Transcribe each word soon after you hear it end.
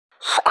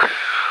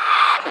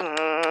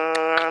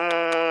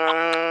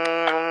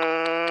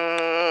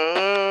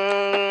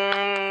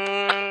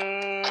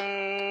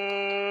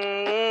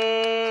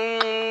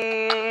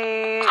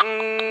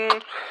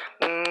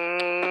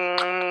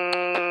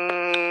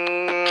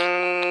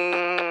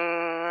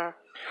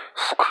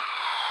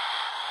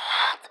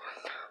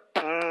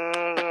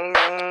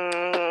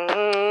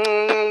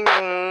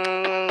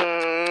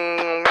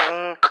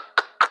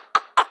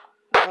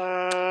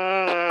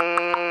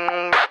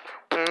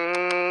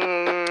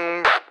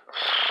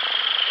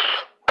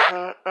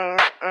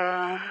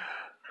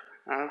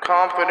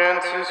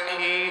Confidence is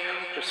key,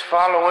 just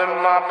following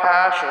my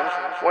passion.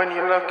 When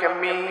you look at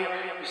me,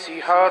 you see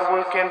hard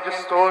work and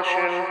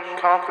distortion.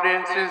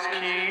 Confidence is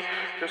key,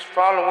 just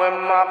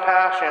following my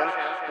passion.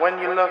 When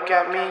you look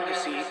at me, you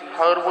see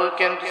hard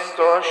work and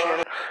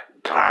distortion.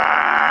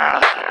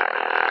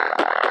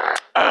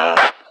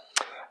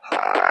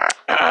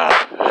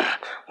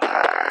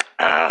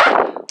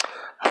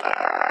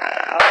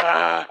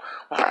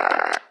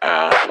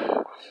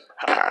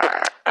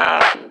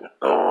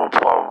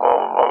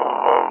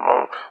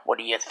 What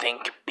do you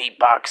think,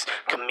 Beatbox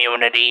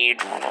community?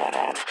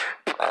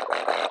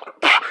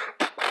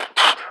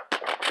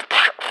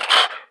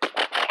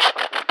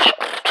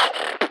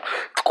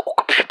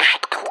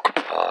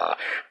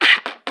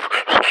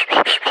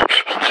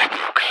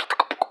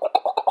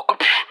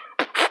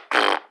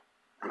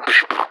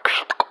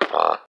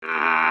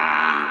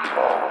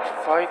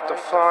 Fight the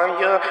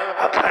fire,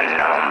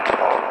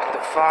 the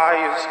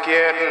fire's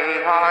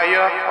getting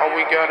higher. All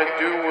we gotta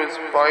do is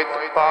fight the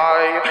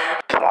fire.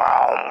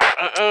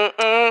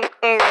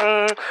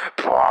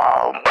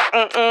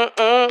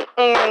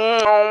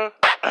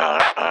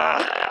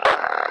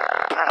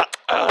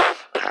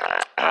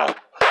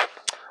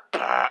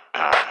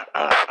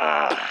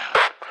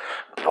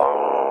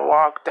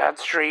 Walk that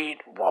street,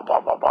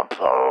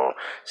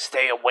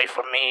 stay away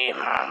from me.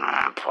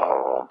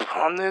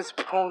 On this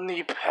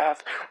pony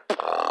path,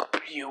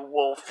 you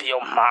will feel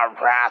my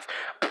wrath.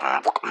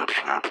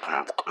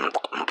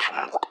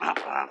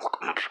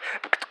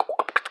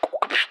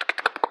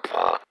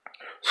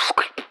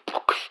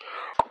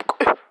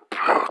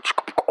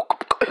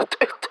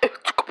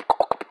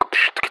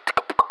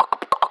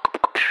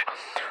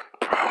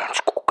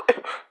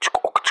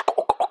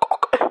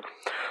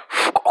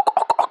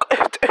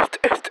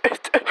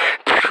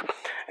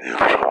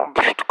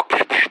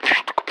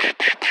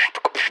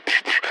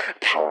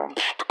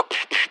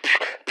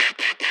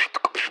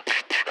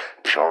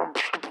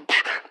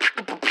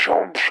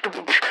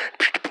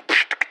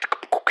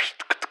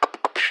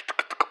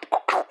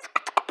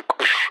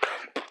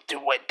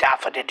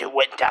 Do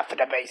it, die for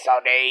the bass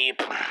all day.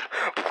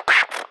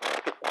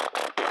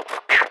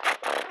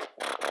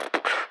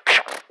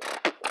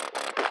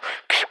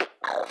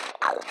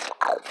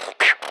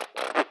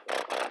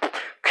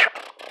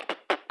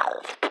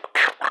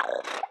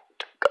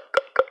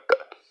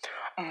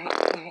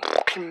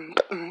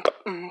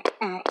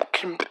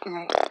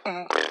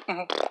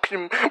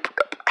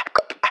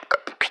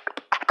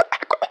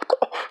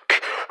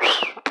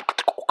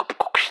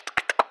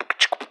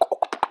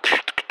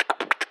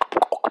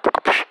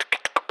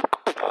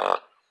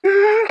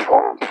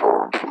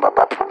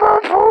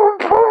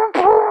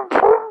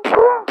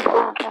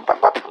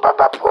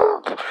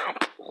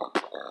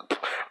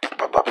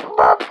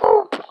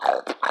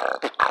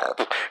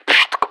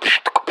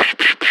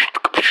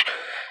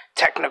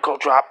 Technical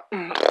drop.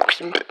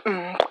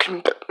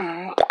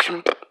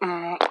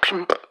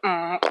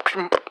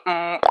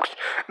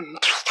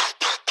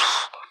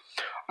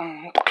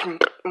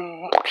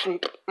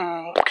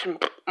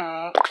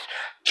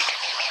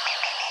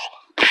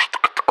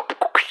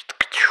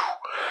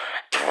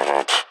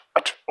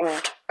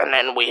 And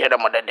then we hit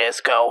him with a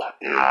disco.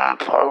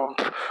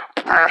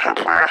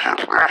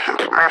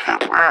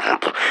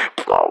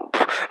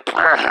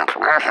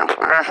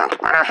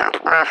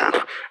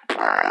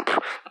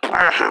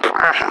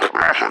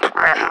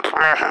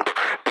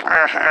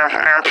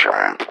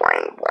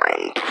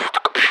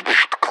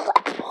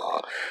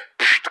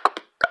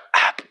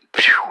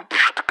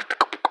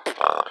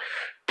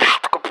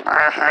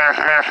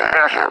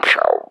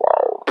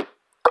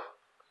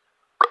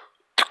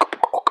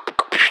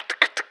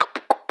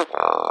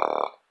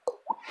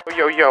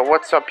 Yo,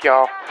 what's up,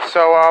 y'all?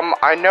 So,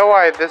 I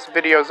know this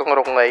video's a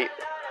little late.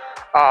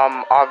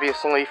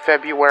 Obviously,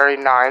 February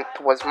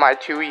 9th was my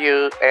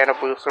 2-year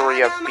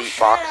anniversary of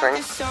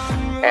beatboxing.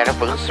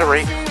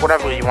 Anniversary,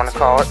 whatever you want to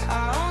call it.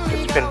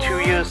 It's been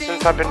 2 years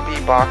since I've been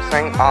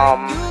beatboxing.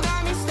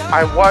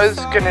 I was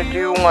gonna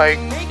do, like,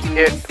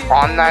 it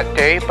on that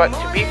day, but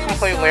to be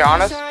completely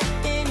honest,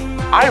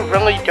 I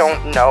really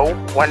don't know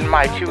when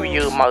my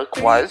 2-year mark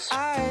was.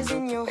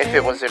 If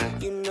it was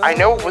I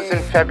know it was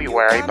in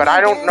February, but I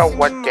don't know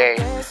what day.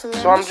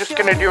 So I'm just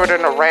gonna do it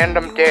in a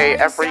random day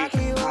every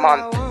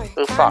month.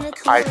 Oh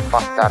fuck, I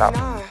fucked that up.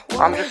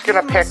 I'm just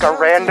gonna pick a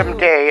random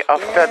day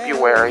of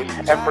February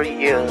every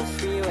year.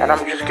 and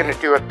I'm just gonna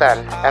do it then.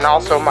 And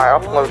also my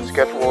upload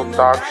schedule is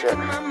dog shit,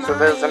 so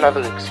there's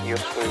another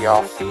excuse for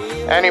y'all.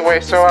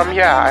 Anyway, so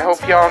yeah, I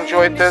hope y'all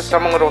enjoyed this.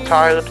 I'm a little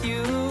tired.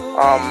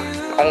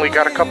 Only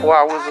got a couple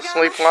hours of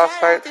sleep last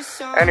night.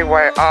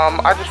 Anyway,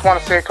 I just want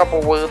to say a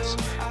couple words.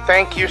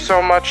 Thank you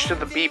so much to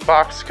the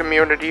Beatbox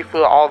community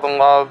for all the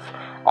love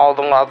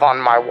on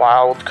my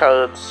wild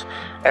cards,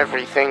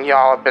 everything.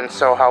 Y'all have been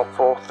so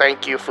helpful.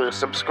 Thank you for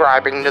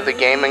subscribing to the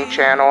gaming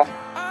channel,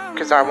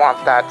 because I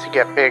want that to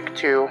get big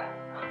too.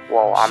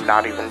 Well, I'm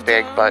not even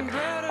big, but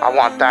I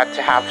want that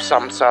to have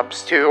some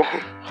subs too.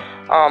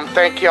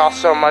 Thank y'all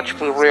so much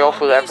for real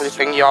for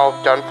everything y'all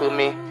have done for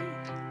me.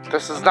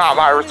 This is not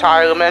my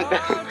retirement,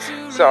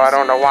 so I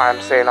don't know why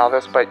I'm saying all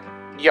this, but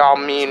y'all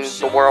mean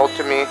the world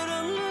to me.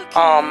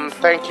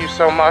 Thank you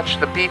so much.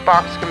 The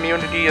Beatbox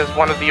community is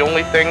one of the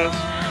only things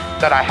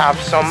that I have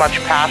so much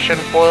passion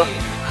for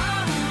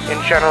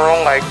in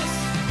general. Like,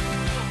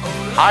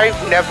 I've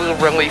never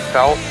really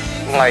felt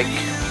like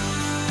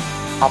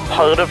a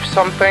part of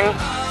something.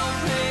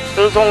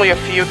 There's only a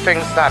few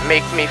things that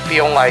make me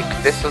feel like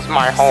this is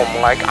my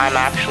home, like I'm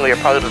actually a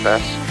part of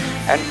this.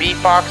 And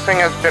beatboxing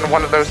has been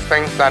one of those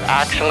things that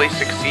actually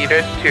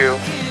succeeded to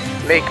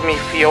make me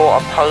feel a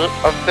part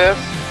of this,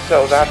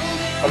 so that's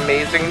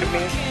amazing to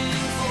me.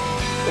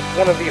 It's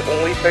one of the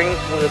only things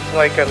where it's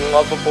like a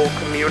lovable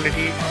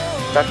community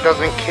that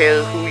doesn't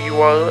care who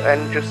you are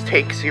and just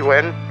takes you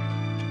in,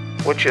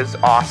 which is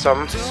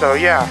awesome. So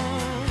yeah,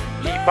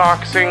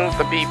 beatboxing,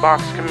 the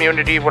beatbox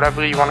community,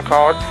 whatever you want to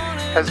call it,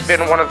 has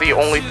been one of the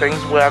only things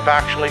where I've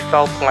actually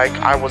felt like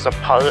I was a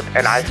part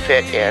and I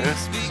fit in.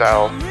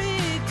 So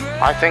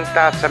I think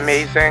that's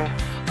amazing.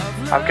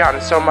 I've gotten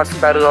so much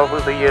better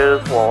over the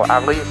years. Well,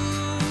 at least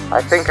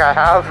I think I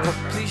have.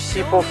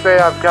 People say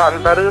I've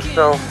gotten better,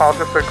 so I'll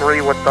just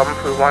agree with them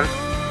for once.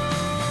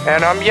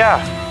 And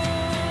yeah,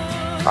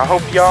 I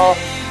hope y'all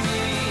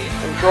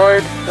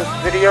enjoyed this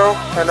video.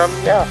 And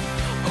yeah,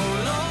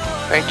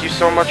 thank you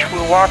so much for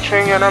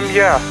watching. And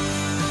yeah,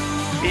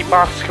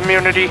 Beatbox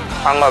community,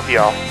 I love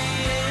y'all.